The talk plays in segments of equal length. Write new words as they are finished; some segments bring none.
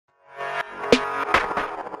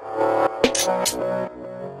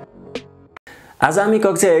आज हामी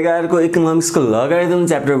कक्षा 11 को इकोनोमिक्स को लगारिथम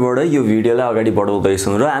च्याप्टरबाट यो भिडियोलाई अगाडि बढाउँदै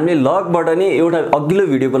छौं र हामीले लगबाट नि एउटा अघिल्लो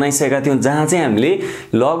भिडियो बनाइसकेका थियौं जहाँ चाहिँ हामीले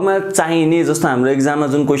लगमा चाहिने जस्तो हाम्रो एक्जाममा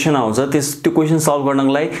जुन क्वेशन आउँछ त्यो क्वेशन सल्भ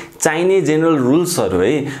गर्नलाई चाहिने जनरल रुल्सहरु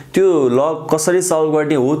है त्यो लग कसरी सल्भ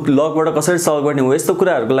गर्ने हो लगबाट कसरी सल्भ गर्ने हो यस्तो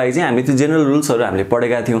कुराहरुको लागि चाहिँ हामी त्यो जनरल रुल्सहरु हामीले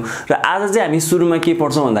पढेका थियौं र आज चाहिँ हामी सुरुमा के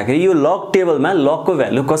पढ्छौं भन्दाखेरि यो लग टेबलमा लगको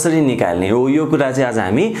भ्यालु कसरी निकाल्ने हो यो कुरा चाहिँ आज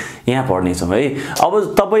हामी यहाँ पढ्ने छौं है। अब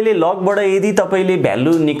तपाईले लगबाट यदि तपाईले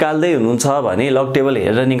भ्यालु निकाल्दै हुनुहुन्छ भने लग टेबल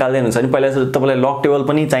हेरेर निकाल्दै हुनुहुन्छ भने पहिला सुरु तपाईलाई लग टेबल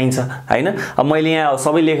पनि चाहिन्छ हैन। अब मैले यहाँ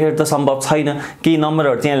सबै लेखेर त सम्भव छैन कि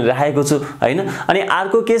नम्बरहरु चाहिँ राखेको छु हैन। अनि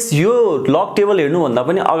अर्को केस यो लग टेबल हेर्नु भन्दा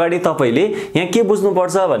पनि अगाडि तपाईले यहाँ के बुझ्नु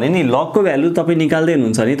पर्छ भने नि लगको भ्यालु तपाई निकाल्दै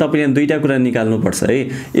हुनुहुन्छ भने तपाईले यहाँ दुईटा कुरा निकाल्नु पर्छ है।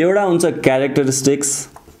 एउटा हुन्छ क्यारेक्टरिस्टिक्स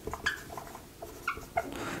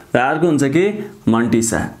र अर्को हुन्छ के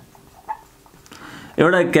मन्टिसा।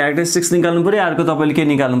 एउटा क्यारेक्टरिस्टिक्स निकाल्नु पर्यो अर्को तपाईले के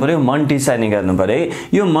निकाल्नु पर्यो मन्टिसा निकाल्नु पर्यो है।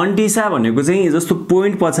 यो मन्टिसा भनेको चाहिँ जस्तो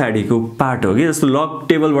पोइन्ट पछाडीको पार्ट हो कि जस्तो लग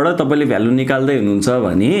टेबलबाट तपाईले भ्यालु निकाल्दै हुनुहुन्छ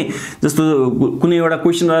भने जस्तो कुनै एउटा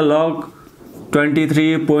क्वेशनलाई लग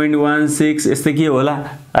 23.16 यस्तै के होला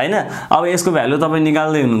हैन। अब यसको भ्यालु तपाई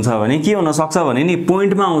निकाल्दै हुनुहुन्छ भने के हुन सक्छ भने नि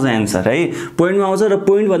पोइन्टमा आउँछ आन्सर है। पोइन्टमा आउँछ र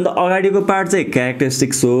पोइन्ट भन्दा अगाडिको पार्ट चाहिँ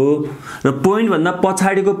क्यारेक्टरिस्टिक्स हो र पोइन्ट भन्दा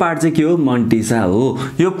पछाडीको पार्ट चाहिँ के हो मन्टिसा हो।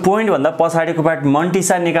 यो पोइन्ट भन्दा पछाडीको पार्ट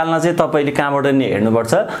मन्टिसा निकाल्न चाहिँ तपाईले कहाँबाट हेर्नु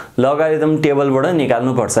पर्छ लगारिथम टेबलबाट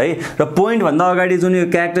निकाल्नु पर्छ है। र पोइन्ट भन्दा अगाडि जुन यो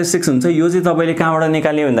क्यारेक्टरिस्टिक्स हुन्छ यो चाहिँ तपाईले कहाँबाट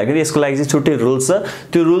निकाल्ने भन्दाखेरि यसको लागि चाहिँ छुट्टै रुल्स छ।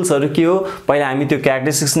 त्यो रुल्सहरु के हो पहिला हामी त्यो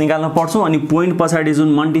क्यारेक्टरिस्टिक्स निकाल्न पर्छौं अनि पोइन्ट पछाडी जुन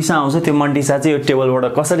मन्टिसा आउँछ त्यो मन्टिसा चाहिँ यो टेबलबाट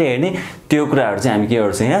कसरी हेर्ने त्यो कुराहरु चाहिँ हामी के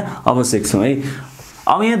गर्छौं यहाँ अब सिक्छौं है।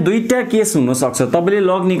 अब यहाँ दुईटा केस हुन सक्छ तपाईले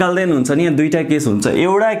लग निकाल्दै हुनुहुन्छ नि यहाँ दुईटा केस हुन्छ।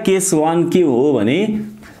 एउटा केस 1 के हो भने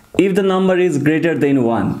if the number is greater than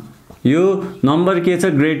 1 यो नम्बर के छ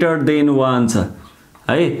ग्रेटर देन 1 छ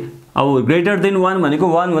है। अब ग्रेटर देन 1 भनेको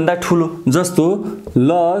 1 भन्दा ठूलो जस्तो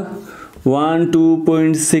लग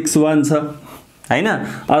 12.61 छ हैन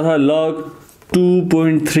अथवा लग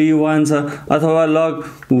 2.31 छ अथवा लग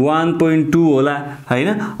 1.2 होला हैन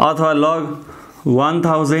अथवा लग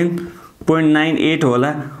 1000.98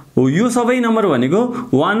 होला हो। यो सबै नम्बर भनेको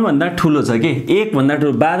 1 भन्दा ठूलो छ के 1 भन्दा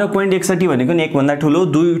ठूलो 12.61 भनेको नि 1 भन्दा ठूलो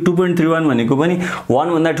 2.31 भनेको पनि 1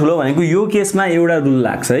 भन्दा ठूलो भनेको यो केसमा एउटा रुल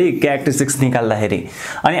लाग्छ है क्यारेक्टरिस्टिक्स निकाल्दाखेरि।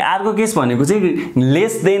 अनि अर्को केस भनेको चाहिँ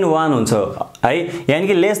लेस देन 1 हुन्छ है यानी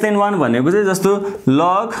कि लेस देन 1 भनेको चाहिँ जस्तो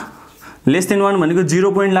लग लेस देन 1 भनेको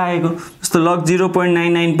 0 पोइन्ट लागेको जस्तो लग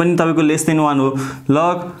 0.99 पनि तपाईको लेस देन 1 हो।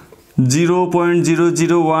 लग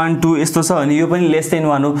 0.0012 यस्तो छ अनि यो पनि लेस देन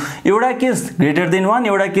 1 हो। एउटा केस ग्रेटर देन 1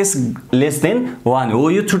 एउटा केस लेस देन 1 हो।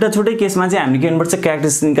 यो छुट्टा छुट्टै केसमा चाहिँ हामीले के गर्नुपर्छ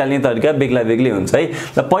क्यारेक्टरिस्टिक्स निकाल्ने तरिका बेग्ला बेग्लै हुन्छ है।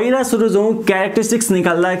 र पहिला सुरु जाउँ क्यारेक्टरिस्टिक्स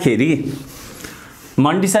निकाल्दाखेरि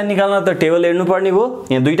मन्टिसा निकाल्न त टेबल हेर्नु पर्ने भयो।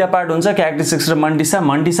 यहाँ दुईटा पार्ट हुन्छ क्यारेक्टरिस्टिक्स र मन्टिसा।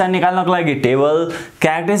 मन्टिसा निकाल्नको लागि टेबल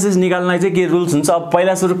क्यारेक्टरिस्टिक्स निकाल्नलाई चाहिँ के रुल्स हुन्छ। अब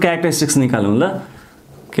पहिला सुरु क्यारेक्टरिस्टिक्स निकालौं ल।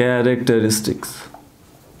 क्यारेक्टरिस्टिक्स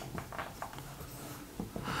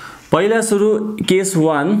पहिला सुरु केस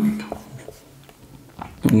 1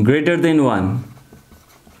 ग्रेटर देन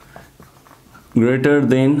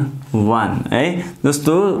 1 है।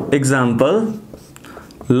 जस्तो एक्जाम्पल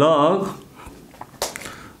लग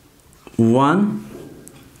 1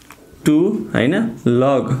 2 हैन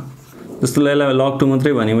लग जस्तो लग 2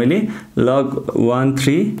 मात्रै भने मैले लग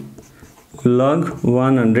 13 लग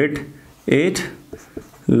 108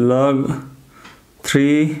 लग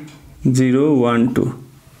 3012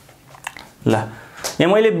 ल।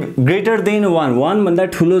 यहाँ मैले ग्रेटर देन 1 भन्दा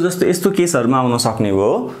ठूलो जस्तो यस्तो केसहरुमा आउन सक्ने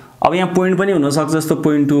हो। अब यहाँ पोइन्ट पनि हुन सक्छ जस्तो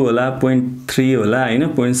 0.2 होला 0.3 होला हैन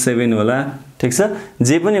 0.7 होला ठीक छ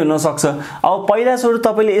जे पनि हुन सक्छ। अब पहिला सुरु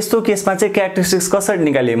तपाईले यस्तो केसमा चाहिँ क्यारेक्टरिस्टिक्स कसरी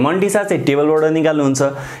निकाल्ने मन्टिसा चाहिँ टेबलबाट निकाल्नुहुन्छ।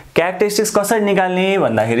 क्यारेक्टरिस्टिक्स कसरी निकाल्ने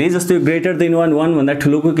भन्दाखेरि जस्तो ग्रेटर देन 1 भन्दा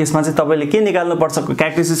ठूलोको केसमा चाहिँ तपाईले के निकाल्नु पर्छ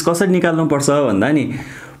क्यारेक्टरिस्टिक्स कसरी निकाल्नु पर्छ भन्दा नि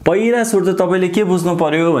पहिला सुरु त तपाईले के बुझ्नु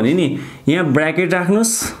पर्यो भने नि यहाँ ब्र्याकेट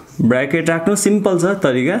राख्नुस् सिम्पल छ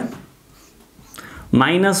तरिका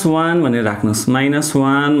 -1 भनेर राख्नुस्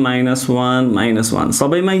 -1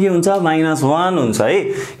 सबैमा के हुन्छ -1 हुन्छ है।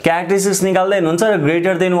 क्यारेक्टरिस्टिक्स निकाल्दै हुनुहुन्छ र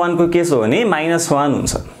ग्रेटर देन 1 को केस हो भने -1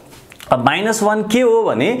 हुन्छ। अब -1 के हो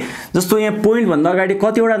भने जस्तो यहाँ पोइन्ट भन्दा अगाडि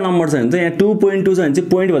कतिवटा नम्बर छ भने यहाँ 2.2 छ भने चाहिँ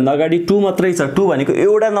पोइन्ट भन्दा अगाडि 2 मात्रै छ। 2 भनेको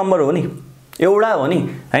एउटा नम्बर हो नि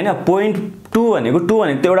हैन। पोइन्ट 2 भनेको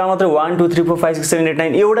एउटा मात्र 1 2 3 4 5 6 7 8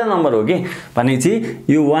 9 एउटा नम्बर हो के भनेपछि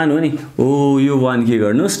यो 1 हो नि। ओ यो 1 के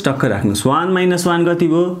गर्नुस् टक्क राख्नुस् 1 - 1 कति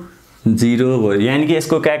भयो 0 भयो यानी कि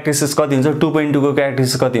यसको क्यारेक्टरिस्टिक्स कति हुन्छ 2.2 को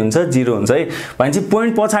क्यारेक्टरिस्टिक्स कति हुन्छ 0 हुन्छ है भनेपछि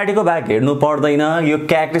पोइन्ट पछाडीको भाग हेर्नु पर्दैन यो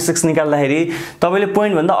क्यारेक्टरिस्टिक्स निकाल्दाखेरि तपाईले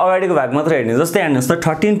पोइन्ट भन्दा अगाडिको भाग मात्र हेर्ने जस्तै हेर्नुस् त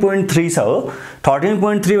 13.3 छ हो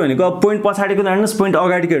 13.3 भनेको अब पोइन्ट पछाडीको हेर्नुस् पोइन्ट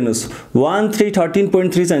अगाडिको हेर्नुस्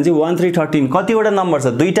 13.3 छ भने चाहिँ 13 कतिवटा नम्बर छ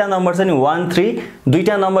दुईटा नम्बर छ नि 13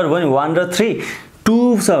 दुईटा नम्बर भयो नि 1 र 3 2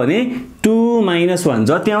 छ भने 2 - 1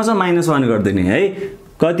 जति आउँछ -1 गर्दिने है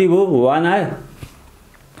कति भयो 1 आयो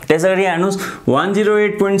त्यसैगरी हेर्नुस्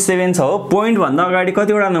 108.7 छ हो पोइन्ट भन्दा अगाडि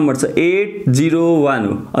कतिवटा नम्बर छ 801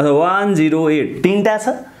 हो अथवा 108 तीनटा छ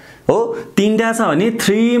हो तीनटा छ भने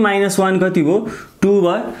 3 - 1 कति भयो 2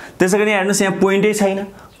 भयो त्यसैगरी हेर्नुस् यहाँ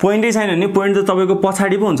पोइन्टै छैन भने पोइन्ट त तपाईको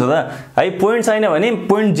पछाडी पो हुन्छ त है पोइन्ट छैन भने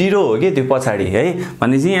पोइन्ट 0 हो के त्यो पछाडी है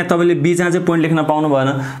भनेपछि यहाँ तपाईले बीचमा चाहिँ पोइन्ट लेख्न पाउनु भएन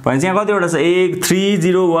भनेपछि यहाँ कतिवटा छ 1 3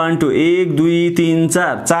 0 1 2 1 2 3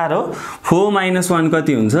 4 4 हो 4 - 1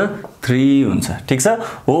 कति हुन्छ 3 हुन्छ ठीक छ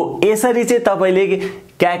हो यसरी चाहिँ तपाईले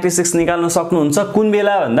क्यारेक्टरिस्टिक्स निकाल्न सक्नुहुन्छ कुन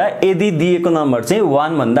बेला भन्दा यदि दिएको नम्बर चाहिँ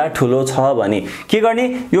 1 भन्दा ठुलो छ भने के गर्ने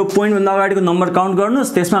यो पोइन्ट भन्दा अगाडिको नम्बर काउन्ट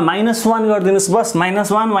गर्नुस् त्यसमा -1 गर्दिनुस् बस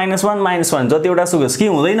 -1 -1 जतिवटा सुगोस् के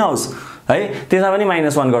हुँदैन होस् है त्यसमा पनि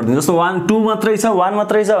 -1 गर्दिनु जस्तो 1 2 मात्रै छ 1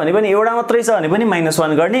 मात्रै छ भने पनि एउटा मात्रै छ भने पनि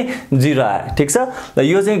 -1 गर्ने 0 आयो ठीक छ ल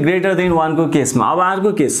यो चाहिँ ग्रेटर देन 1 को केसमा अब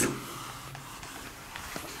अर्को केस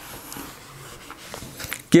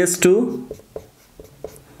 2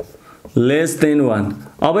 लेस देन 1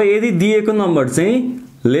 अब यदि दिएको नम्बर चाहिँ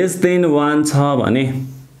लेस देन 1 छ भने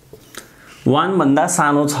 1 भन्दा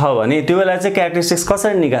सानो छ भने त्यो बेला चाहिँ क्यारेक्टरिस्टिक्स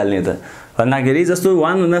कसरी निकाल्ने त भन्दाखेरि जस्तो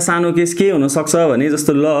 1 भन्दा सानो केस के हुन सक्छ भने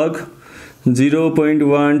जस्तो log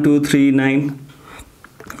 0.1239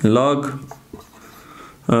 log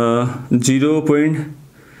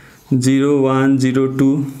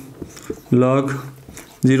 0.0102 log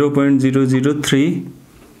 0.003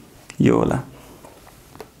 यो होला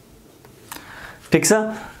ठीक छ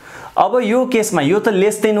अब यो केसमा यो त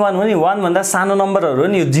लेस देन 1 हो नि 1 भन्दा सानो नम्बरहरु हो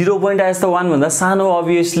नि 0 पोइन्ट आएछ त 1 भन्दा सानो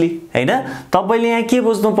अभियसली हैन तपाईले यहाँ के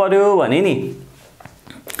बुझ्नु पर्यो भने नि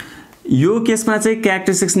यो केसमा चाहिँ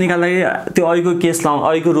क्यारेक्टरिस्टिक्स निकाल्दा त्यो अहिलेको केस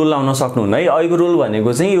अहिलेको रुल लाउन सक्नुहुन्न है अहिलेको रुल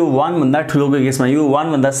भनेको चाहिँ यो 1 भन्दा ठुलोको केसमा यो 1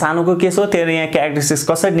 भन्दा सानोको केस हो त्यसैले यहाँ क्यारेक्टरिस्टिक्स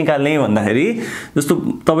कसरी निकाल्ने भन्दाखेरि जस्तो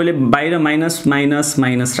तपाईले बाहिर माइनस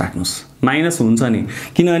राख्नुस् माइनस हुन्छ नि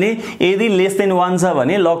किनभने यदि लेस देन 1 छ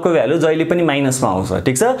भने लग को भ्यालु जहिले पनि माइनसमा आउँछ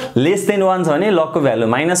ठीक छ लेस देन 1 छ भने लग को भ्यालु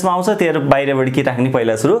माइनसमा आउँछ त्यसैले बाहिरबाट के राख्ने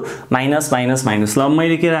पहिला सुरु माइनस ल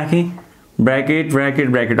मैले के राखे ब्रैकेट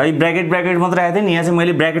अहिले ब्रैकेट मात्र राखे थिए नि यहाँ चाहिँ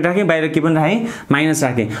मैले ब्रैकेट राखे बाहिर के पनि राखे माइनस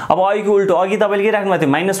राखे अब अहिलेको उल्टो अघि तपाईले के राख्नु भएको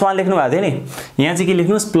थियो -1 लेख्नु भएको थियो नि यहाँ चाहिँ के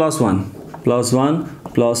लेख्नुस्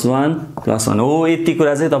 +1 हो यति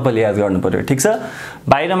कुरा चाहिँ तपाईले याद गर्नु पर्यो ठीक छ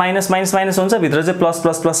बाहिर माइनस हुन्छ भित्र चाहिँ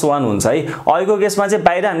 +++1 हुन्छ है अहिलेको केसमा चाहिँ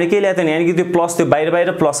बाहिर हामीले के ल्याएको थियो यानी कि त्यो प्लस थियो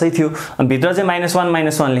बाहिर प्लसै थियो अनि भित्र चाहिँ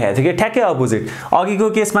 -1 लेखेको थियो के ठ्याक्कै अपोजिट अघिको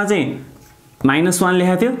केसमा चाहिँ -1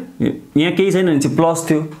 लेखेको थियो यहाँ केही छैन भने चाहिँ प्लस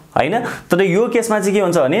थियो हैन तर यो केसमा चाहिँ के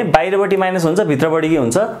हुन्छ भने बाहिरबाट माइनस हुन्छ भित्रबाट के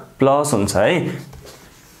हुन्छ प्लस हुन्छ है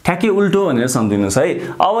ठ्याक्कै उल्टो भनेर सम्झिनुस् है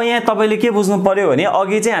अब यहाँ तपाईले के बुझ्नु पर्यो भने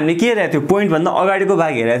अघि चाहिँ हामीले के हेरेको थियो पोइन्ट भन्दा अगाडिको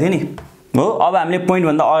भाग हेरेको थियो नि हो अब हामीले पोइन्ट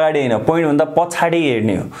भन्दा अगाडि हैन पोइन्ट भन्दा पछाडी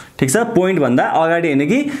हेर्ने हो ठीक छ पोइन्ट भन्दा अगाडि हैन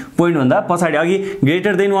कि पोइन्ट भन्दा पछाडी अघि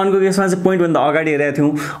ग्रेटर देन 1 को केसमा चाहिँ पोइन्ट भन्दा अगाडि हेरेको थियौ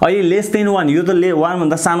अहिले लेस देन 1 यो त 1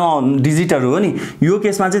 भन्दा सानो डिजिटहरु हो नि यो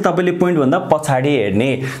केसमा चाहिँ तपाईले पोइन्ट भन्दा पछाडी हेर्ने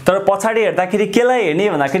तर पछाडी हेर्दाखेरि केलाई हेर्ने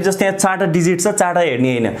भन्दाखेरि जस्तो यहाँ चारटा डिजिट छ चारटा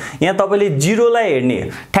हेर्ने हैन यहाँ तपाईले 0 लाई हेर्ने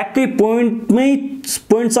ठ्याक्कै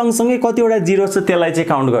पोइन्ट सँगसँगै कतिवटा 0 छ त्यसलाई चाहिँ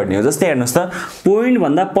काउन्ट गर्ने हो जस्तै हेर्नुस् त पोइन्ट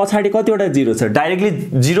भन्दा पछाडी कतिवटा 0 छ डाइरेक्टली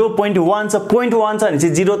 0.1 छ 0.1 छ भने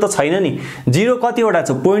चाहिँ 0 त छैन नि 0 कतिवटा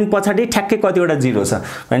छ पोइन्ट पछाडी ठ्याक्कै कतिवटा 0 छ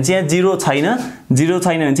भने चाहिँ यहाँ 0 छैन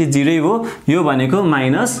भने चाहिँ 0 हो यो भनेको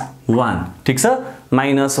 -1 ठीक छ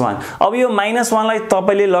 -1 अब यो -1 लाई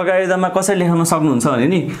तपाईले लगारिथममा कसरी लेख्न सक्नुहुन्छ भने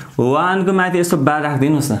नि 1 को माथि यस्तो बार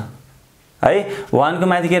राख्दिनुस् न है 1 को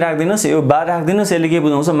माथि के राख्दिनुस् यो बार राख्दिनुस् यसले के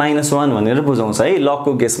बुझाउँछ -1 भनेर बुझाउँछ है लग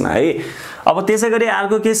को केसमा है अब त्यसैगरी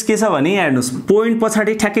अर्को केस के छ भने हेर्नुस् पोइन्ट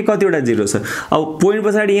पछाडी ठ्याक्कै कतिवटा 0 छ अब पोइन्ट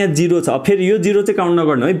पछाडी यहाँ 0 छ अब फेरि यो 0 चाहिँ काउन्ट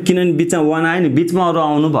नगर्नु है किनभने बीचमा 1 आयो नि बीचमा अरु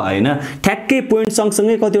आउनु भएन ठ्याक्कै पोइन्ट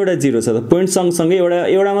सँगसँगै कतिवटा 0 छ त पोइन्ट सँगसँगै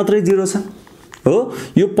एउटा मात्रै 0 छ हो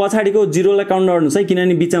यो पछाडीको 0 लाई काउन्ट गर्नुस् है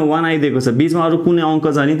किनभने बीचमा 1 आइदिएको छ बीचमा अरु कुनै अंक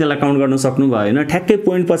छ नि त्यसलाई काउन्ट गर्न सक्नु भएन ठ्याक्कै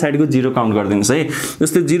पोइन्ट पछाडीको 0 काउन्ट गर्दिनुस् है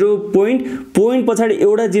जस्तो 0 पोइन्ट पछाडी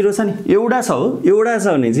एउटा 0 छ नि एउटा छ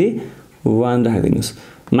भने चाहिँ 1 राख्दिनुस्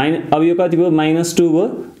अब यो कति भयो -2 भयो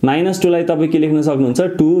 -2 लाई तपाई के लेख्न सक्नुहुन्छ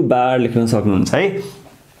 2 बार लेख्न सक्नुहुन्छ है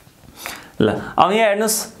ल अब यहाँ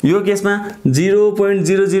हेर्नुस् यो केसमा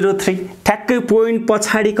 0.003 ठ्याक्कै पोइन्ट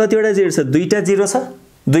पछाडी कतिवटा 0 छ दुईटा 0 छ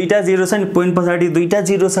दुईटा जिरो छ नि पोइन्ट पछाडि दुईटा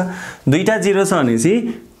जिरो छ भनेपछि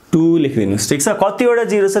 2 लेखिदिनुस् ठीक छ कतिवटा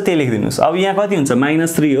जिरो छ त्यही लेखिदिनुस् अब यहाँ कति हुन्छ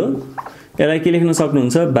 -3 हो यसलाई के लेख्न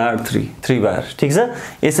सक्नुहुन्छ बार 3 बार ठीक छ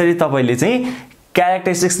यसरी तपाईले चाहिँ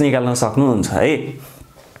क्यारेक्टरिस्टिक्स निकाल्न सक्नुहुन्छ है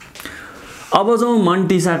अब जाउँ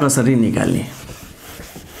मन्टिसा कसरी निकाल्ने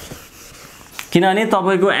किनभने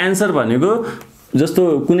तपाईको आन्सर भनेको जस्तो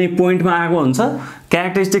कुनै पोइन्टमा आएको हुन्छ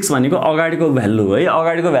क्यारेक्टरिस्टिक्स भनेको अगाडिको भ्यालु है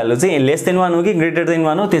अगाडिको भ्यालु चाहिँ लेस देन 1 हो कि ग्रेटर देन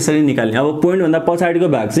 1 हो त्यसरी निकाल्ने अब पोइन्ट भन्दा पछाडिको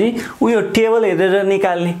भाग चाहिँ उयो टेबल हेरेर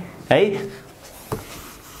निकाल्ने है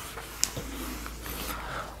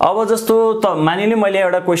अब जस्तो त मानिलिउँ मैले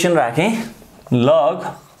एउटा क्वेशन राखे log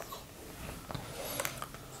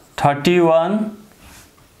 31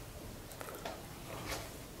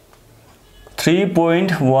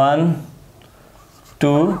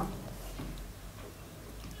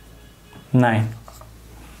 3.129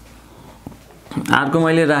 अर्को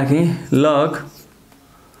मैले राखे log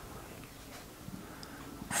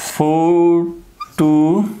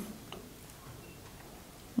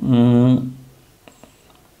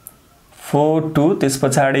 42 त्यस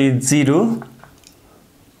पछाडी 0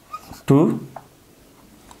 2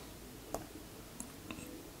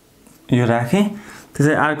 यो राखे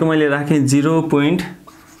त्यसै अर्को मैले राखे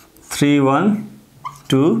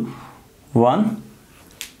 0.3121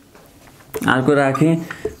 अर्को राखे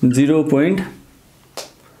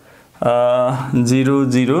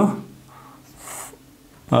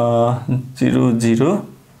 0.00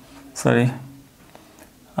 सरी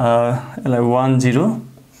यसलाई 1082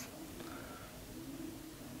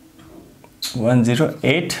 ल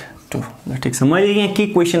ठीक छ मैले यहाँ के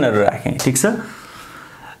क्वेशनहरु राखे ठीक छ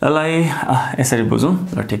यसलाई यसरी बुझौं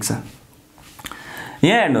ल ठीक छ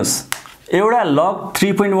यहाँ हेर्नुस् एउटा log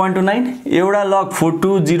 3.129 एउटा log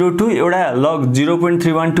 4202 एउटा log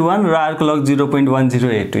 0.3121 र अर्को log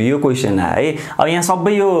 0.1082 यो क्वेशन है अब यहाँ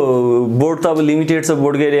सबै यो बोर्ड त अब लिमिटेड छ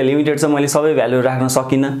बोर्डको एरिया लिमिटेड छ मैले सबै भ्यालु राख्न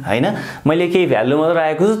सकिन हैन मैले केही भ्यालु मात्र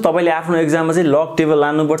राखेको छु तपाईले आफ्नो एक्जाममा चाहिँ log टेबल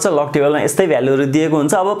लानु पर्छ log टेबलमा यस्तै भ्यालुहरु दिएको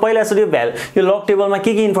हुन्छ अब पहिला सुरु यो log टेबलमा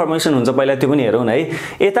के इन्फर्मेसन हुन्छ पहिला त्यो पनि हेरौं है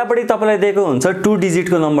यतापटि तपाईलाई दिएको हुन्छ 2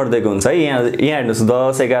 डिजिटको नम्बर दिएको हुन्छ है यहाँ हेर्नुस्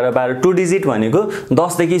 10 11 12 2 डिजिट भनेको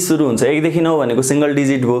 10 देखि सुरु हुन्छ 1 देखि 9 भनेको सिंगल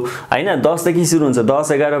डिजिट भो हैन 10 देखि सुरु हुन्छ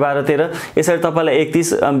 10 11 12 13 यसरी तपाईलाई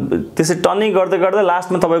 31 त्यसै टन्नी गर्दै गर्दै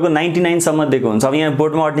लास्टमा तपाईको 99 सम्म दिएको हुन्छ अब यहाँ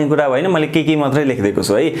बोर्डमा अट्ने कुरा होइन मैले के मात्रै लेखिदिएको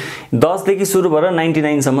छु है 10 देखि सुरु भएर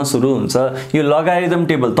 99 सम्म सुरु हुन्छ यो लोगारिथम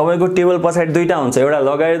टेबल तपाईको टेबल पछाडी दुईटा हुन्छ एउटा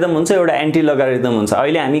लोगारिथम हुन्छ एउटा एन्टी लोगारिथम हुन्छ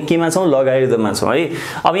अहिले हामी केमा छौं लोगारिथममा छौं है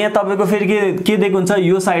अब यहाँ तपाईको फेरि के दिएको हुन्छ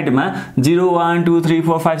यो साइडमा 0 1 2 3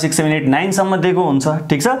 4 5 6 7 8 9 सम्म दिएको हुन्छ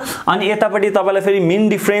ठीक छ अनि यतापटि तपाईलाई फेरि मिन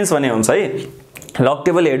डिफरेन्स भने हुन्छ है लग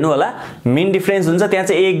टेबल हेर्नु होला मिन डिफरेन्स हुन्छ त्यहाँ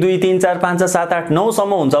चाहिँ 1 2 3 4 5 6 7 8 9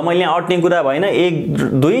 सम्म हुन्छ मैले यहाँ अट्ने कुरा भएन 1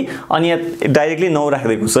 2 अनि यहाँ डाइरेक्टली 9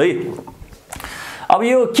 राख्दिएको छु है अब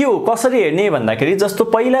यो के हो कसरी हेर्ने भन्दाखेरि जस्तो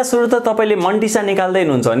पहिला सुरु त तपाईले मन्टिसा निकाल्दै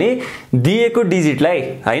हुनुहुन्छ भने दिएको डिजिटलाई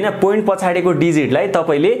हैन पोइन्ट पछाडीको डिजिटलाई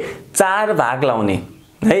तपाईले 4 भाग लाउने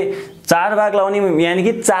है 4 भाग लाउने यानी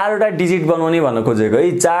कि 4 वटा डिजिट बनाउने भन्न खोजेको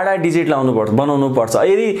है 4 वटा डिजिट बनाउनु पर्छ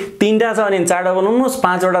यदि 3 टा छ भने 4 वटा बनाउनुस्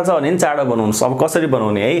 5 वटा छ भने 4 वटा बनाउनुस् अब कसरी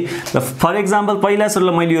बनाउने है फर एक्जाम्पल पहिला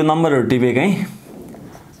सुरुमा मैले यो नम्बरहरु टिपेकै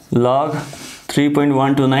log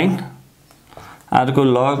 3.129 अर्को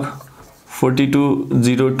log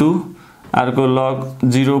 4202 अर्को log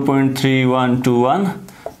 0.3121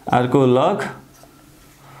 अर्को log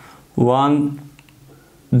 1082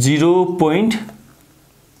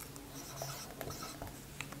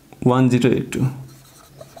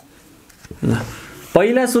 ल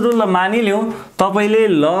पहिला सुरु ल मानिलियौ तपाईले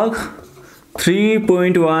log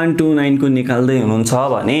 3.129 को निकाल्दै हुनुहुन्छ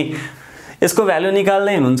भने यसको भ्यालु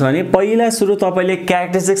निकाल्दै हुनुहुन्छ भने पहिला सुरु तपाईले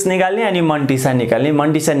क्यारेक्टरिस्टिक्स निकाल्ने अनि मन्टिसा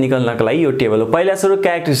निकाल्नको लागि यो टेबल हो पहिला सुरु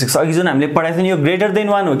क्यारेक्टरिस्टिक्स अघि जुन हामीले पढाएको थियौ यो ग्रेटर देन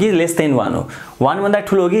 1 हो कि लेस देन 1 हो 1 भन्दा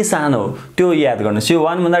ठूलो हो कि सानो हो त्यो याद गर्नुस् यो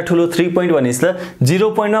 1 भन्दा ठूलो 3 पोइन्ट भनिस् ल 0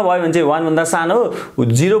 पोइन्ट मा भयो भने चाहिँ 1 भन्दा सानो हो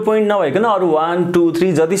 0 पोइन्ट नभइकन अरु 1 2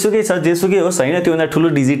 3 जतिसुकै छ जेसुकै होस् हैन त्यो भन्दा ठूलो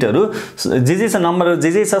डिजिटहरु जे छ नम्बरहरु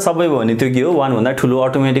जे छ सबै भयो भने त्यो के हो 1 भन्दा ठूलो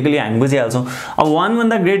अटोमेटिकली हामी बुझिहाल्छौं अब 1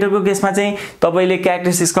 भन्दा ग्रेटरको केसमा चाहिँ तपाईले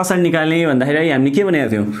क्यारेक्टरिस्टिक्स कसरी निकाल्ने भन्दाखेरि हामीले के भनेको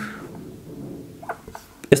थियौ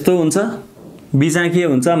यस्तो हुन्छ बीचमा के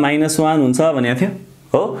हुन्छ -1 हुन्छ भनेको थियो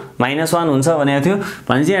हो -1 हुन्छ भनेको थियो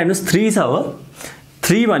भने चाहिँ हेर्नुस् 3 छ हो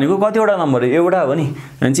 3 भनेको कतिवटा नम्बर हो एउटा हो नि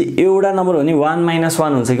भने चाहिँ एउटा नम्बर हो नि 1 -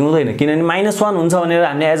 1 हुन्छ कि हुँदैन किनभने -1 हुन्छ भनेर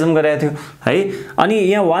हामीले एजुम गरेको थियो है अनि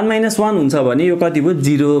यहाँ 1 - 1 हुन्छ भने यो कति भयो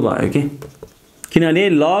 0 भयो के किनभने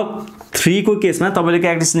log 3 को केसमा तपाईले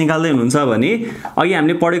क्यारेक्टरिस्टिक्स निकाल्दै हुनुहुन्छ भने अघि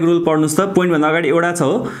हामीले पढेको रुल पढ्नुस् त पोइन्ट भन्दा अगाडि एउटा छ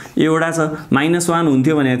हो एउटा छ -1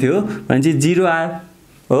 हुन्थ्यो भनेको थियो भने चाहिँ 0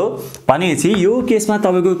 आयो हो भनेपछि यो केसमा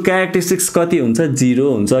तपाईको क्यारेक्टरिस्टिक्स कति हुन्छ 0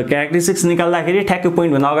 हुन्छ क्यारेक्टरिस्टिक्स निकाल्दाखेरि ठ्याक्कै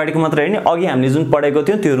पोइन्ट भन्दा अगाडिको मात्र हैन अघि हामीले जुन पढेको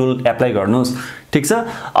थियो त्यो रुल एप्लाई गर्नुस् ठीक छ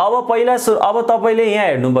अब पहिला अब तपाईले यहाँ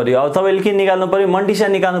हेर्नु पर्यो अब तपाईले के निकाल्नु पर्यो मन्टिसा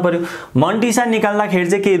निकाल्नु पर्यो मन्टिसा निकाल्दाखेरि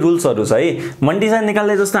चाहिँ के रुल्सहरु छ है मन्टिसा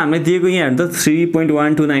निकाल्दै जस्तो हामीले दिएको यहाँ हेर्नु त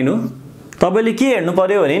 3.129 हो तपाईले के हेर्नु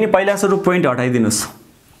पर्यो भने नि पहिला सुरु पोइन्ट हटाइदिनुस्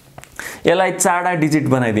यसलाई 4 डिजिट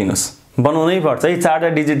बनाइदिनुस् बनाउनै पर्छ है 4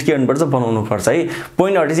 डिजिट के गर्नुपर्छ बनाउनु पर्छ है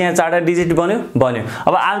पोइन्ट हटेपछि यहाँ 4 डिजिट बन्यो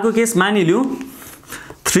अब अर्को केस मानिलियौ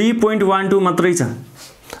 3.12 मात्रै छ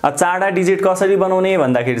अब 4 डिजिट कसरी बनाउने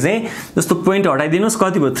भन्दाखेरि चाहिँ जस्तो पोइन्ट हटाइदिनुस्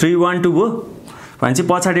कति भयो 312 भयो भनेपछि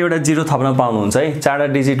पछाडी एउटा 0 थप्न पाउनुहुन्छ है 4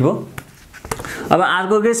 डिजिट भयो अब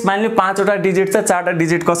अर्को केस मानिलियौ 5 वटा डिजिट छ 4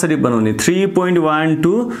 डिजिट कसरी बनाउने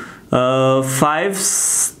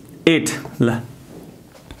 3.1258 ल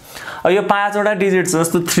अब यो 5 वटा डिजिट छ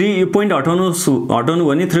जस्तो 3 यो पोइन्ट हटाउनु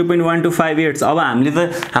भने 3.1258 अब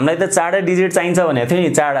हामीलाई त 4 डिजिट चाहिन्छ भनेको थियो नि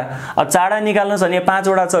 4 अब 4 निकाल्नुस् भने 5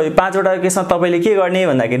 वटा छ यो 5 वटा केसमा तपाईले के गर्ने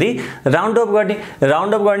भन्दाखेरि राउन्ड अफ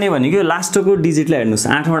गर्ने भनेको लास्टको डिजिटलाई हेर्नुस्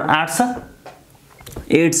 8 छ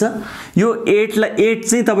 8 छ यो 8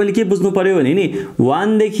 चाहिँ तपाईले के बुझ्नु पर्यो भने नि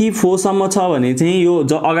 1 देखि 4 सम्म छ भने चाहिँ यो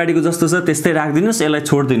अगाडिको जस्तो छ त्यस्तै राख्दिनुस् यसलाई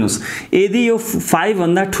छोड्दिनुस् यदि यो 5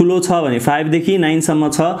 भन्दा ठुलो छ भने 5 देखि 9 सम्म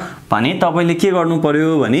छ भने तपाईले के गर्नु पर्यो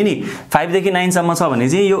भने नि 5 देखि 9 सम्म छ भने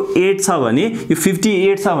चाहिँ यो 8 छ भने यो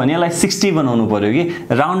 58 छ भने यसलाई 60 बनाउनु पर्यो कि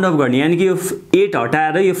राउन्ड अफ गर्ने यानी कि यो 8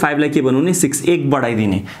 हटाएर यो 5 लाई के बनाउने 6 1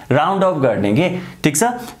 बढाइदिने राउन्ड अफ गर्ने के ठीक छ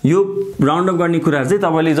यो राउन्ड अफ गर्ने कुरा चाहिँ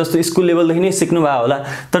तपाईले जस्तो स्कुल लेभल देखि नै सिक्नु भयो होला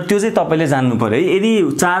तर त्यो चाहिँ तपाईले जान्नु पर्यो है यदि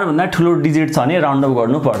 4 भन्दा ठुलो डिजिट छ भने राउन्ड अफ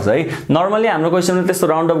गर्नु पर्छ है नर्मली हाम्रो क्वेशनमा त्यस्तो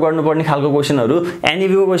राउन्ड अफ गर्नुपर्ने खालको क्वेशनहरु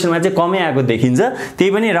एनईबी को क्वेशनमा चाहिँ कमै आएको देखिन्छ त्यही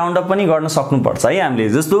पनि राउन्ड अफ पनि गर्न सक्नु पर्छ है हामीले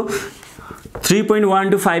जस्तो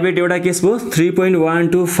 3.1258 एउटा केस भयो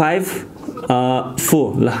 3.1254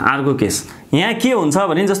 ल अर्को केस यहाँ के हुन्छ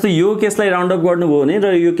भने जस्तो यो केसलाई राउन्ड अफ गर्नुभयो भने र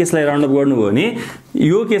यो केसलाई राउन्ड अफ गर्नुभयो भने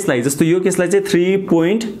यो केसलाई जस्तो यो केसलाई चाहिँ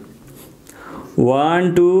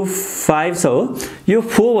 3.125 छ हो यो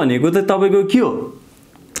 4 भनेको त तपाईको के हो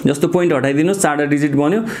जस्तो पोइन्ट हटाइदिनुस् 4 डिजिट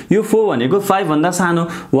बन्यो यो 4 भनेको 5 भन्दा सानो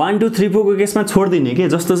 1 2 3 4 को केसमा छोड्दिने के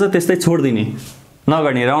जस्तो छ त्यस्तै छोड्दिने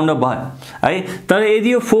नगर्ने राउन्ड अफ भयो है तर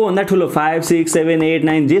यदि यो 4 भन्दा ठुलो 5 6 7 8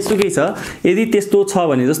 9 जेसुकै छ यदि त्यस्तो छ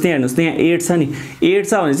भने जस्तै हेर्नुस् यहाँ 8 छ नि 8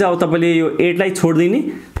 छ भने चाहिँ अब तपाईले यो 8 लाई छोड्दिने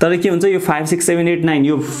तर के हुन्छ यो 5 6 7 8 9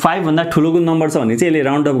 यो 5 भन्दा ठुलोको नम्बर छ भने चाहिँ यसले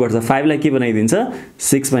राउन्ड अफ गर्छ 5 लाई के बनाइदिन्छ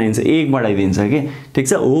 6 बनाइदिन्छ 1 बढाइदिन्छ के ठीक छ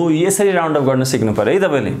हो यसरी राउन्ड अफ गर्न सिक्नु पर्यो है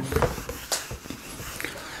तपाईले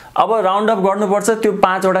अब राउन्ड अफ गर्नुपर्छ त्यो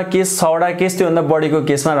 5 वटा केस 6 वटा केस त्यो भन्दा बढीको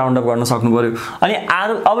केसमा राउन्ड अफ गर्न सक्नु पर्यो अनि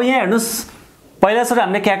अब यहाँ हेर्नुस् पहिला सुरु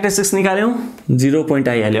हामीले क्यारेक्टरिस्टिक्स निकाल्यौं 0 पोइन्ट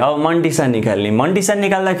आइहाल्यो अब मन्टिसा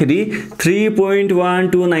निकाल्दाखेरि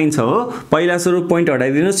 3.129 छ हो पहिला सुरु पोइन्ट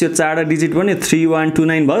हटाइदिनुस् यो 4 डिजिट पनि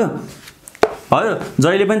 3129 भयो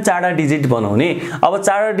जहिले पनि 4 डिजिट बनाउने अब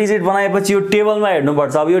 4 डिजिट बनाएपछि यो टेबलमा हेर्नु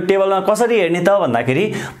पर्छ अब यो टेबलमा कसरी हेर्ने त भन्दाखेरि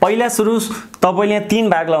पहिला सुरु तपाईले यहाँ 3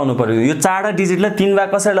 भाग लाउनु पर्यो यो 4 डिजिटलाई 3 भाग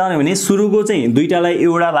कसरी लाउने भने सुरुको चाहिँ दुईटालाई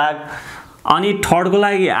एउटा भाग अनि थर्ड को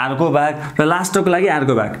लागि अर्को भाग र लास्टको लागि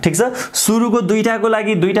अर्को भाग ठीक छ सुरुको दुईटाको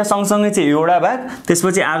लागि दुईटा सँगसँगै चाहिँ एउटा भाग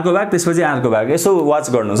त्यसपछि अर्को भाग त्यसपछि अर्को भाग यसो वाच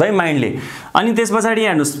गर्नुस् है माइन्डले अनि त्यसपछि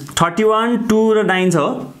हेर्नुस् 31 2 र 9 छ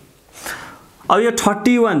अब यो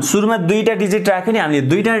 31 सुरुमा दुईटा डिजिट राख्यो नि हामीले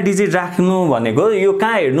दुईटा डिजिट राख्नु भनेको यो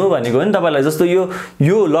कहाँ हेर्नु भनेको नि तपाईलाई जस्तो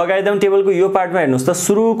यो लगाइदम टेबलको यो पार्टमा हेर्नुस् त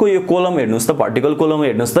सुरुको यो कोलम हेर्नुस् त भर्टिकल कोलम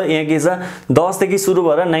हेर्नुस् त यहाँ के छ 10 देखि सुरु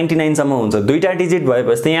भएर 99 सम्म हुन्छ दुईटा डिजिट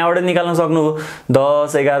भएपछि त यहाँबाट निकाल्न सक्नुभयो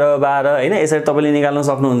 10 11 12 हैन यसरी तपाईले निकाल्न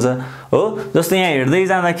सक्नुहुन्छ हो जस्तो यहाँ हेर्दै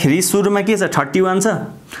जाँदाखेरि सुरुमा के छ 31 छ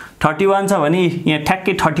 31 छ भने यहाँ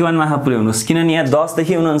ठ्याक्कै 31 मा पुर्याउनुस् किनभने यहाँ 10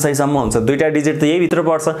 देखि 99 सम्म हुन्छ दुईटा डिजिट त यही भित्र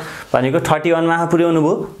पर्छ भनेको 31 मा पुर्याउनु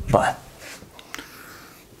भयो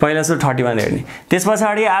पहिला सुरु 31 हेर्ने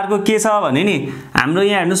त्यसपछि अर्को के छ भने नि हाम्रो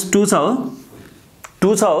यहाँ हेर्नुस् 2 छ हो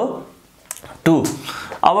 2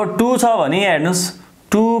 अब 2 छ भने यहाँ हेर्नुस्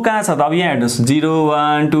 2 कहाँ छ त अब यहाँ हेर्नुस् 0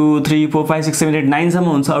 1 2 3 4 5 6 7 8 9 सम्म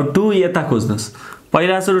हुन्छ अब 2 यता खोज्नुस्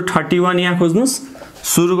पहिला सुरु 31 यहाँ खोज्नुस्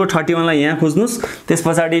सुरुको 31 लाई यहाँ खोज्नुस्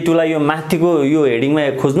त्यसपछि 2 लाई यो माथिको यो हेडिङमा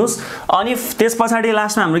खोज्नुस् अनि त्यसपछि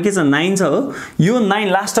लास्टमा हाम्रो के छ 9 छ हो यो 9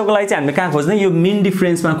 लास्टको लागि चाहिँ हामीले कहाँ खोज्ने यो मिन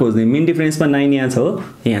डिफरेन्समा खोज्ने मिन डिफरेन्समा 9 यहाँ छ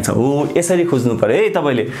हो यसरी खोज्नु पर्यो है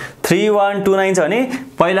तपाईले 3129 छ भने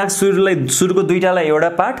पहिला सुरुको दुईटालाई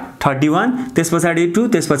एउटा पार्ट 31 त्यसपछि 2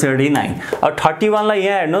 त्यसपछि 9 अब 31 लाई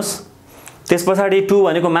यहाँ हेर्नुस् त्यसपछि 2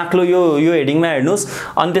 भनेको माथिल्लो यो हेडिङमा हेर्नुस्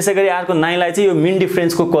अनि त्यसैगरी अर्को 9 लाई चाहिँ यो मिन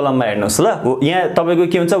डिफरेन्सको कलममा हेर्नुस् ल यहाँ तपाईको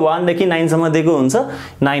के हुन्छ 1 देखि 9 सम्म दिएको हुन्छ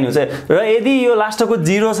 9 हुन्छ र यदि यो लास्टको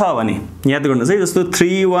 0 छ भने याद गर्नुस् है जस्तो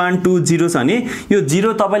 3 1 2 0 छ भने यो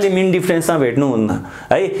 0 तपाईले मिन डिफरेन्समा भेट्नु हुन्न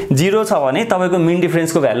है 0 छ भने तपाईको मिन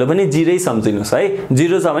डिफरेन्सको भ्यालु पनि 0 सम्झिनुस् है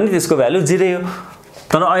 0 छ भने त्यसको भ्यालु 0 हो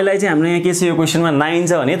तर अहिले चाहिँ हाम्रो यहाँ के छ यो क्वेशनमा 9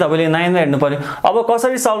 छ भने तपाईले 9 मा हेर्नु पर्यो अब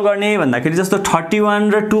कसरी सल्भ गर्ने भन्दाखेरि जस्तो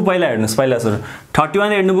 31 र 2 पहिला हेर्नुस् पहिला सुरु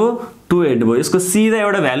 31 हेर्नुभयो 2 हेर्नुभयो यसको सिधा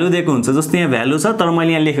एउटा भ्यालु दिएको हुन्छ जस्तो यहाँ भ्यालु छ तर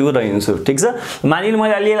मैले यहाँ लेखेको रहन्छु ठीक छ मानिले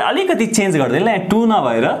मैले अलिकति चेन्ज गर्दै ल यहाँ 2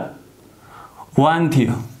 नभएर 1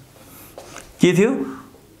 थियो के थियो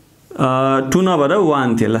 2 नभएर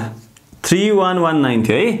 1 थियो ल 3119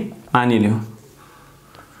 थियो है मानिलियो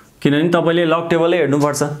किनभने तपाईले लग टेबलै हेर्नु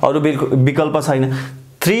पर्छ अरु विकल्प छैन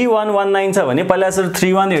 3119 छ भने पहिला सुरु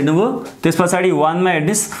 31 हेर्नुभयो त्यसपछि 1 मा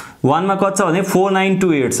हेर्नुस् 1 मा कति छ भने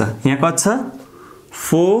 4928 छ यहाँ कति छ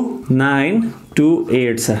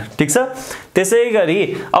 4928 छ ठीक छ त्यसैगरी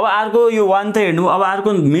अब अर्को यो 1 त हेर्नु अब अर्को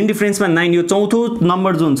मिन डिफरेन्समा 9 यो चौथो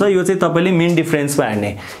नम्बर जुन छ यो चाहिँ तपाईले मिन डिफरेन्समा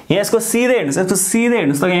हेर्ने यहाँ यसको सिधै हेर्नुस् यसको सिधै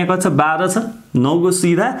हेर्नुस् त यहाँ कति छ 12 छ 9 को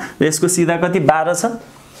सिधा र यसको सिधा कति 12 छ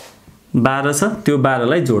 12 छ त्यो 12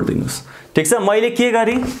 लाई जोड दिनुस् ठीक छ मैले के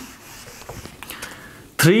गरे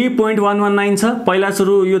 3.119 छ पहिला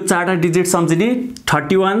सुरु यो चारवटा डिजिट सम्झिने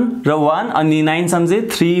 31 र 1 अनि 9 सम्झे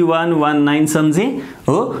 3119 सम्झे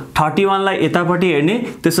हो 31 लाई यतापटि हेर्ने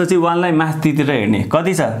त्यसपछि 1 लाई माथितिर हेर्ने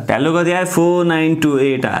कति छ भ्यालु कति आयो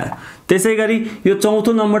 4928 आयो त्यसैगरी यो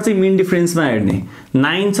चौथो नम्बर चाहिँ मिन डिफरेन्समा हेर्ने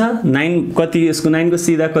 9 छ 9 कति यसको 9 को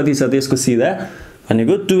सिधा कति छ त्यसको सिधा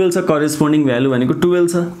भनेको 12 छ करेस्पोन्डिङ भ्यालु भनेको 12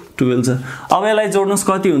 छ अब यसलाई जोड्नुस्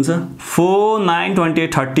कति हुन्छ 4 9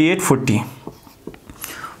 28 38 40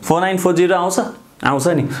 4940 आउँछ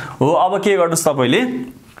नि हो अब के गर्नुस् तपाईले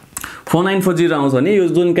 4940 आउँछ भने यो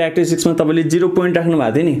जुन क्यारेक्टरिस्टिक्समा तपाईले 0 पोइन्ट राख्नु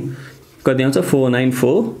भएको थियो नि कति आउँछ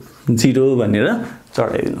 4940 भनेर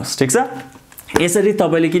चढाइदिनुस् ठीक छ यसरी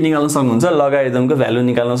तपाईले के निकाल्न सक्नुहुन्छ लगारिथमको भ्यालु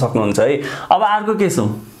निकाल्न सक्नुहुन्छ है अब अर्को के छ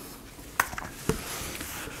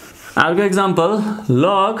अर्को एक्जाम्पल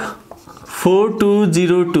log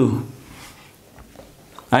 4202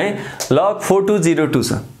 है log 4202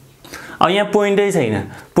 छ अब यहाँ पोइन्टै छैन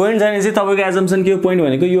पोइन्ट छैन चाहिँ तपाईको एजम्पसन के हो पोइन्ट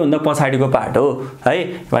भनेको यो भन्दा पछाडीको पार्ट हो है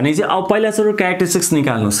भने चाहिँ अब पहिला सुरु क्यारेक्टरिस्टिक्स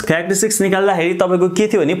निकाल्नुस् क्यारेक्टरिस्टिक्स निकाल्दाखेरि तपाईको के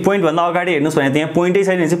थियो भने पोइन्ट भन्दा अगाडि हेर्नुस् भने त्यहाँ पोइन्टै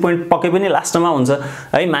छैन भने चाहिँ पोइन्ट पक्कै पनि लास्टमा हुन्छ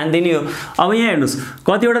है मान्दिने हो अब यहाँ हेर्नुस्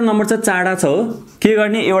कतिवटा नम्बर छ चारवटा छ हो के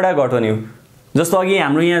गर्ने एउटा घटाउने हो जस्तो अघि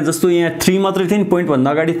हाम्रो यहाँ जस्तो यहाँ 3 मात्रै थियो नि पोइन्ट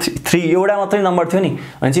भन्दा अगाडि 3 एउटा मात्रै नम्बर थियो नि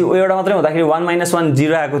अनि चाहिँ एउटा मात्रै हुँदाखेरि 1 - 1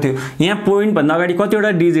 0 आएको थियो यहाँ पोइन्ट भन्दा अगाडि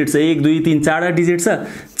कतिवटा डिजिट छ 1 2 3 4वटा डिजिट छ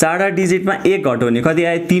 4वटा डिजिटमा 1 घटाउने कति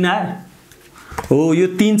आयो 3 आयो हो यो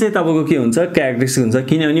 3 चाहिँ तपाईको के हुन्छ क्यारेक्टरिस्टिक हुन्छ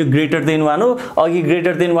किनभने यो ग्रेटर देन 1 हो अघि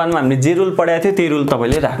ग्रेटर देन 1 मा हामीले जे रुल पढाएको थियो त्यही रुल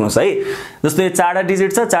तपाईले राख्नुस् है जस्तो यो 4वटा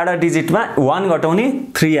डिजिट छ 4वटा डिजिटमा 1 घटाउने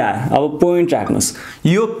 3 आयो अब पोइन्ट राख्नुस्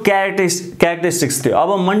यो क्यारेक्टरिस्टिक्स थियो अब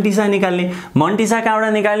मन्टिसा निकाल्ने मन्टिसा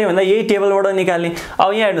कहाँबाट निकाल्ने भन्दा यही टेबलबाट निकाल्ने अब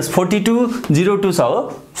यहाँ हेर्नुस् 4202 छ हो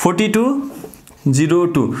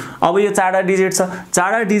 4202 अब यो 4वटा डिजिट छ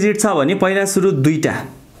 4वटा डिजिट छ भने पहिला सुरु दुईटा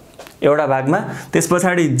एउटा भागमा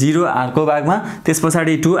त्यसपछि 0 अर्को भागमा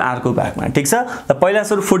त्यसपछि 2 अर्को भागमा ठीक छ ल पहिला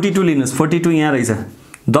सुरु 42 लिनुस् 42 यहाँ रहेछ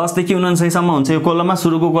 10 देखि 49 सम्म हुन्छ यो कोलममा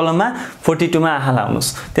सुरुको कोलममा 42 मा आँखा लाउनुस्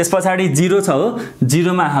त्यसपछि 0 छ हो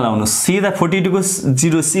 0 मा आँखा लाउनुस् सिधा 42 को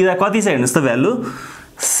 0 सिधा कति छ हेर्नुस् त भ्यालु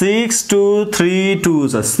 6232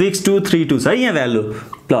 छ 6232 छ यहाँ भ्यालु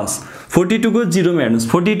प्लस 42 को 0 मा हेर्नुस्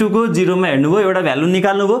 42 को 0 मा हेर्नुभयो एउटा भ्यालु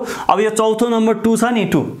निकाल्नु भयो अब यो चौथो नम्बर 2 छ नि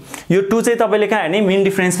 2 यो 2 चाहिँ तपाईले कहाँ हेर्ने मिन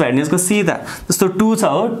डिफरेन्समा हेर्ने यसको सिधा जस्तो 2 छ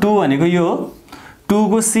हो 2 भनेको यो हो 2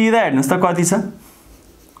 को सिधा हेर्नुस् त कति छ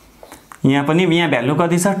यहाँ पनि यहाँ भ्यालु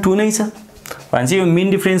कति छ 2 नै छ भन्छ यो मिन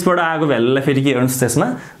डिफरेन्सबाट आएको भ्यालुलाई फेरि के गर्नुस् त्यसमा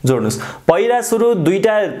जोड्नुस् पहिला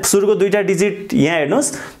सुरुको दुईटा डिजिट यहाँ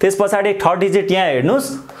हेर्नुस् त्यसपछि थर्ड डिजिट यहाँ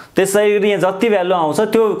हेर्नुस् त्यसैगरी यहाँ जति भ्यालु आउँछ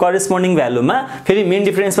त्यो करेस्पोन्डिङ भ्यालुमा फेरि मिन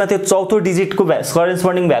डिफरेन्समा त्यो चौथो डिजिटको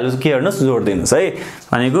करेस्पोन्डिङ भ्यालु के हेर्नुस् जोड दिनुस् है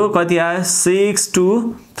भनेको कति आयो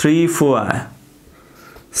 6234 आयो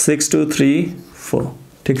 6234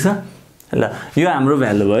 ठीक छ ल यो हाम्रो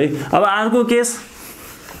भ्यालु भयो है अब अर्को केस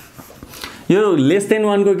यो लेस देन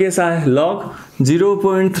 1 को केस आयो log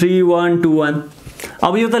 0.3121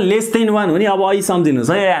 अब यो त लेस देन 1 हो नि अब अहिले सम्झिनुस्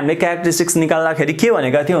है हामीले क्यारेक्टरिस्टिक्स निकाल्दाखेरि के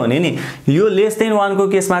भनेका थियौ भने नि यो लेस देन 1 को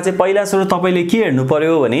केसमा चाहिँ पहिला सुरु तपाईले के हेर्नु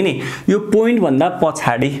पर्यो भने नि यो पोइन्ट भन्दा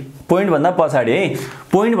पोइन्ट भन्दा पछाडी है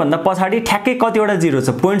पोइन्ट भन्दा पछाडी ठ्याक्कै कतिवटा जिरो छ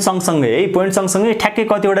पोइन्ट सँगसँगै है पोइन्ट सँगसँगै ठ्याक्कै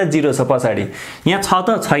कतिवटा जिरो छ पछाडी यहाँ छ त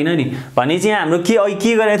छैन नि भने चाहिँ हाम्रो के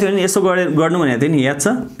के गरेको थियो नि यसो गर्नु भनेको थियो नि याद छ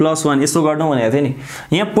 +1 यसो गर्नु भनेको थियो नि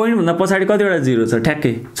यहाँ पोइन्ट भन्दा पछाडी कतिवटा जिरो छ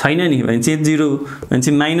ठ्याक्कै छैन नि भने चाहिँ 0 भने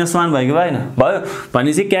चाहिँ -1 भएको भएन भयो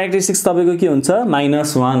भने चाहिँ क्यारेक्टरिस्टिक्स तपाईको के हुन्छ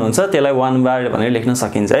 -1 हुन्छ त्यसलाई 1 बार भनेर लेख्न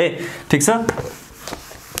सकिन्छ है ठीक छ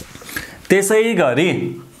त्यसैगरी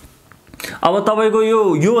अब तपाईको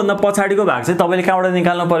यो भन्दा पछाडीको भाग चाहिँ तपाईले कहाँबाट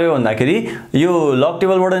निकाल्नु पर्यो भन्दाखेरि यो लग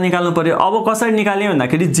टेबलबाट निकाल्नु पर्यो अब कसरी निकाल्ने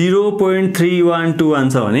भन्दाखेरि 0.3121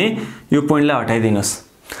 छ भने यो पोइन्टलाई हटाइदिनुस्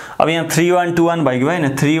अब यहाँ 3121 भएको भएन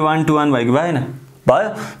 3121 भएको भएन भयो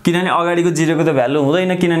किनभने अगाडिको जिरोको त भ्यालु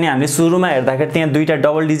हुँदैन किनभने हामीले सुरुमा हेर्दाखेरि त्यहाँ दुईटा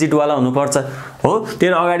डबल डिजिट वाला हुनुपर्छ हो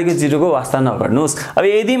त्यसले अगाडिको जिरोको वास्ता नगर्नुस् अब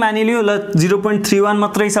यदि मानिलियो ल 0.31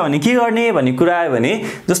 मात्रै छ भने के गर्ने भन्ने कुरा आयो भने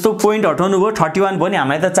जस्तो पोइन्ट हटाउनु भयो 31 भयो नि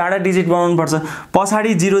हामीलाई त चारवटा डिजिट बनाउनु पर्छ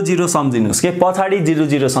पछाडी 00 सम्झिनुस् के पछाडी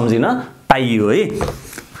 00 सम्झिन पाइयो है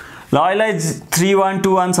ल अहिले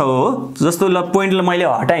 3121 छ हो जस्तो ल पोइन्टलाई मैले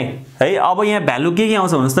हटाएँ है अब यहाँ भ्यालु के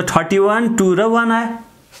आउँछ भन्नुस् त 31 2 र 1 आयो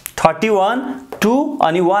 31 2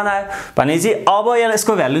 अनि 1 आयो भने चाहिँ अब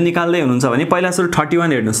यसको भ्यालु निकाल्दै हुनुहुन्छ भने पहिला सुरु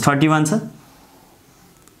 31 हेर्नुस् 31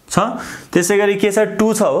 छ त्यसैगरी के छ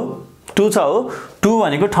 2 छ हो 2 छ हो 2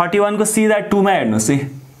 भनेको 31 को सिधा 2 मा हेर्नुस् है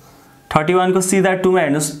 31 को सिधा 2 मा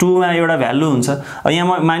हेर्नुस् 2 मा एउटा भ्यालु हुन्छ अब यहाँ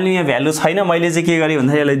मान्नु यहाँ भ्यालु छैन मैले चाहिँ के गरे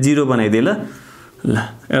भन्दा यसलाई 0 बनाइदिए ल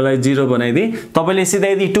यसलाई 0 बनाइदिए तपाईले सिधै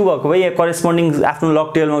यदि 2 भएको भए यहाँ करेस्पोन्डिङ आफ्नो लग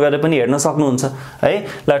टेबलमा गएर पनि हेर्न सक्नुहुन्छ है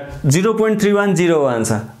ल 0.3101 छ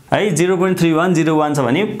है 0.3101 छ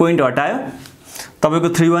भने पोइन्ट हटायो तपाईको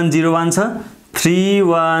 3101 छ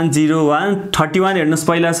 3101 31 हेर्नुस्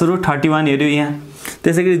पहिला सुरु 31 हेर्यो यहाँ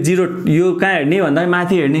त्यसैगरी 0 यो कहाँ हेर्ने भन्दा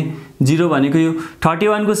माथि हेर्ने 0 भनेको यो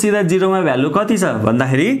 31 को सिधा 0 मा भ्यालु कति छ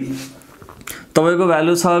भन्दाखेरि तपाईको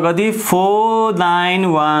भ्यालु छ कति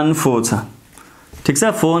 4914 छ ठीक छ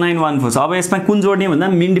 4914 छ अब यसमा कुन जोड्ने भन्दा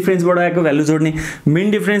मिन डिफरेन्सबाट आएको भ्यालु जोड्ने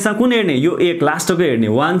मिन डिफरेन्समा कुन हेर्ने यो एक लास्टको हेर्ने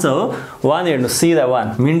 1 छ हो 1 हेर्नु सिधा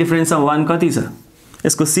 1 मिन डिफरेन्समा 1 कति छ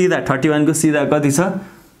यसको सिधा 31 को सिधा कति छ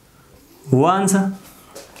 1 छ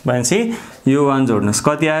भनेपछि यो 1 जोड्नुस्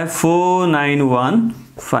कति आयो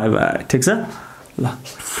 4915 आयो ठीक छ ल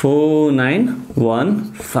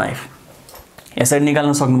 4915 यसरी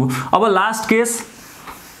निकाल्न सक्नुभयो अब लास्ट केस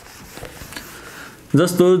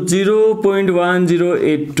जस्तो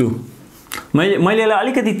 0.1082 मैले यसलाई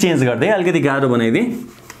अलिकति चेन्ज गर्दै अलिकति गाह्रो बनाइदिए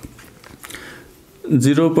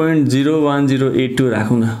 0.01082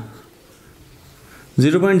 राखौं न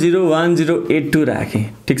 0.01082 राखे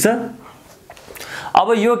ठीक छ अब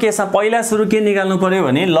यो केसमा पहिला सुरु के निकाल्नु पर्यो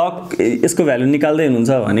भने लग यसको भ्यालु निकाल्दै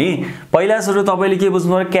हुनुहुन्छ भने पहिला सुरु तपाईले के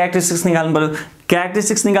बुझ्नु पर्यो क्यारेक्टरिस्टिक्स निकाल्नु पर्यो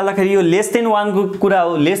क्यारेक्टरिस्टिक्स निकाल्दाखेरि यो लेस देन 1 को कुरा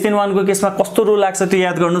हो लेस देन 1 को केसमा कस्तो रुल लाग्छ त्यो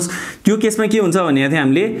याद गर्नुस् त्यो केसमा के हुन्छ भने यहाँ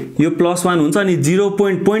हामीले यो +1 हुन्छ अनि 0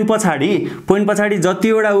 पोइन्ट पछाडी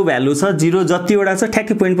जतिवटा उ भ्यालु छ 0 जतिवटा छ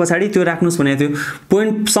ठ्याक्कै पोइन्ट पछाडी त्यो राख्नुस् भनेको थियो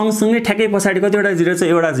पोइन्ट सँगसँगै ठ्याक्कै पछाडी कतिवटा 0 छ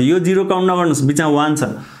एउटा छ यो 0 काउन्ट नगर्नुस् बिचमा 1 छ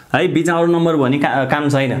है बिचमा अरु नम्बर भनी काम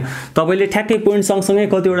छैन तपाईले ठ्याक्कै पोइन्ट सँगसँगै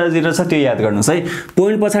कतिवटा 0 छ त्यो याद गर्नुस् है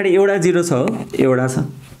पोइन्ट पछाडी एउटा 0 छ एउटा छ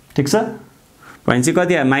ठीक छ भनेपछि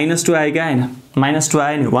कति आयो -2 आयो क्या हैन -2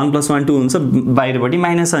 आयो नि 1 + 1 2 हुन्छ बाहिरपटि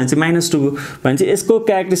माइनस छ भने चाहिँ -2 भनेपछि यसको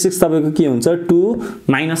क्यारेक्टरिस्टिक्स तपाईको के हुन्छ 2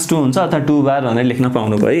 -2 हुन्छ अथवा 2 बार भनेर लेख्न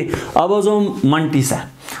पाउनु भयो अब जो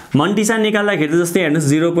मन्टिसा निकाल्दाखेरि जस्तै हेर्नुस्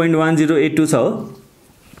 0.1082 छ हो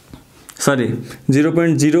सरी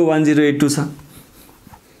 0.01082 छ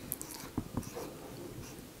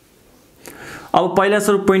अब पहिला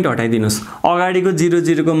सुरु पोइन्ट हटाइदिनुस् अगाडिको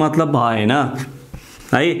 00 को मतलब भएन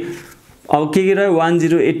है अब के रह्यो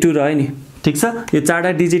 1082 रह्यो नि ठीक छ यो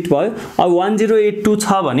चारवटा डिजिट भयो अब 1082 छ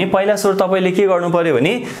भने पहिला सुरु तपाईले के गर्नु पर्यो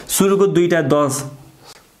भने सुरुको दुईटा 10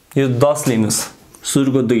 यो 10 लिनुस्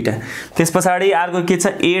सुरुको दुईटा त्यसपछि अर्को के छ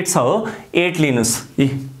 8 छ हो 8 लिनुस्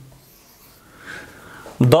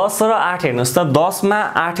 10 र 8 हेर्नुस् त 10 मा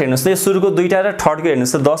 8 हेर्नुस् त यो सुरुको दुईटा र थर्डको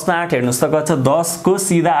हेर्नुस् त 10 मा 8 हेर्नुस् त कति छ 10 को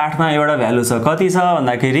सिधा 8 मा एउटा भ्यालु छ कति छ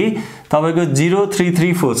भन्दाखेरि तपाईको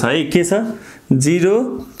 0334 छ है के छ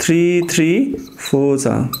 0334 छ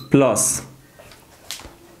प्लस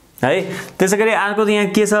है त्यसैगरी अर्को यहाँ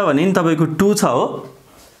के छ भने नि तपाईको 2 छ हो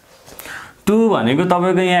 2 भनेको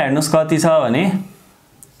तपाईको यहाँ हेर्नुस् कति छ भने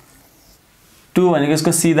 2 भनेको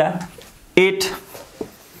यसको सिधा 8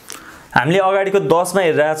 हामीले अगाडिको 10 मा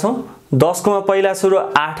हेरिरहेका छौं 10 को मा पहिला सुरु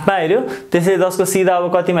 8 मा हेर्यो त्यसै 10 को सिधा अब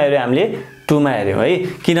कतिमा हेर्यो हामीले 2 मा हेर्यो है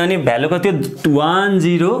किनभने भ्यालु कति हो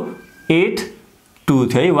 1082 2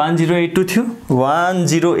 थियो है 1082 थियो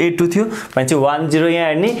 1082 थियो भनेपछि 10 यहाँ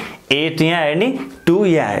हेर्ने 8 यहाँ हेर्ने 2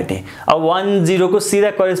 यहाँ हेर्ने अब 10 को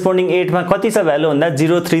सिधा करेस्पोन्डिङ 8 मा कति छ भ्यालु भन्दा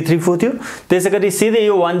 0334 थियो त्यसैगरी सिधै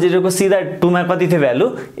यो 10 को सिधा 2 मा कति थियो भ्यालु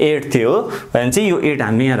 8 थियो भनेपछि यो 8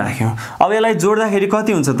 हामीले यहाँ राख्यौं अब यसलाई जोड्दाखेरि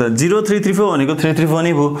कति हुन्छ त 0334 भनेको 334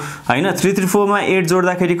 नै भयो हैन 334 मा 8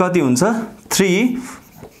 जोड्दाखेरि कति हुन्छ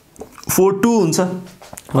 342 हुन्छ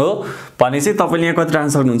हो भनेपछि तपाईले यहाँ कति राख्न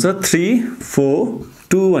सक्नुहुन्छ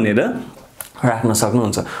 342 भनेर राख्न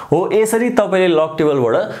सक्नुहुन्छ हो यसरी तपाईले लग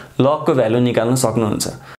टेबलबाट लग को भ्यालु निकाल्न सक्नुहुन्छ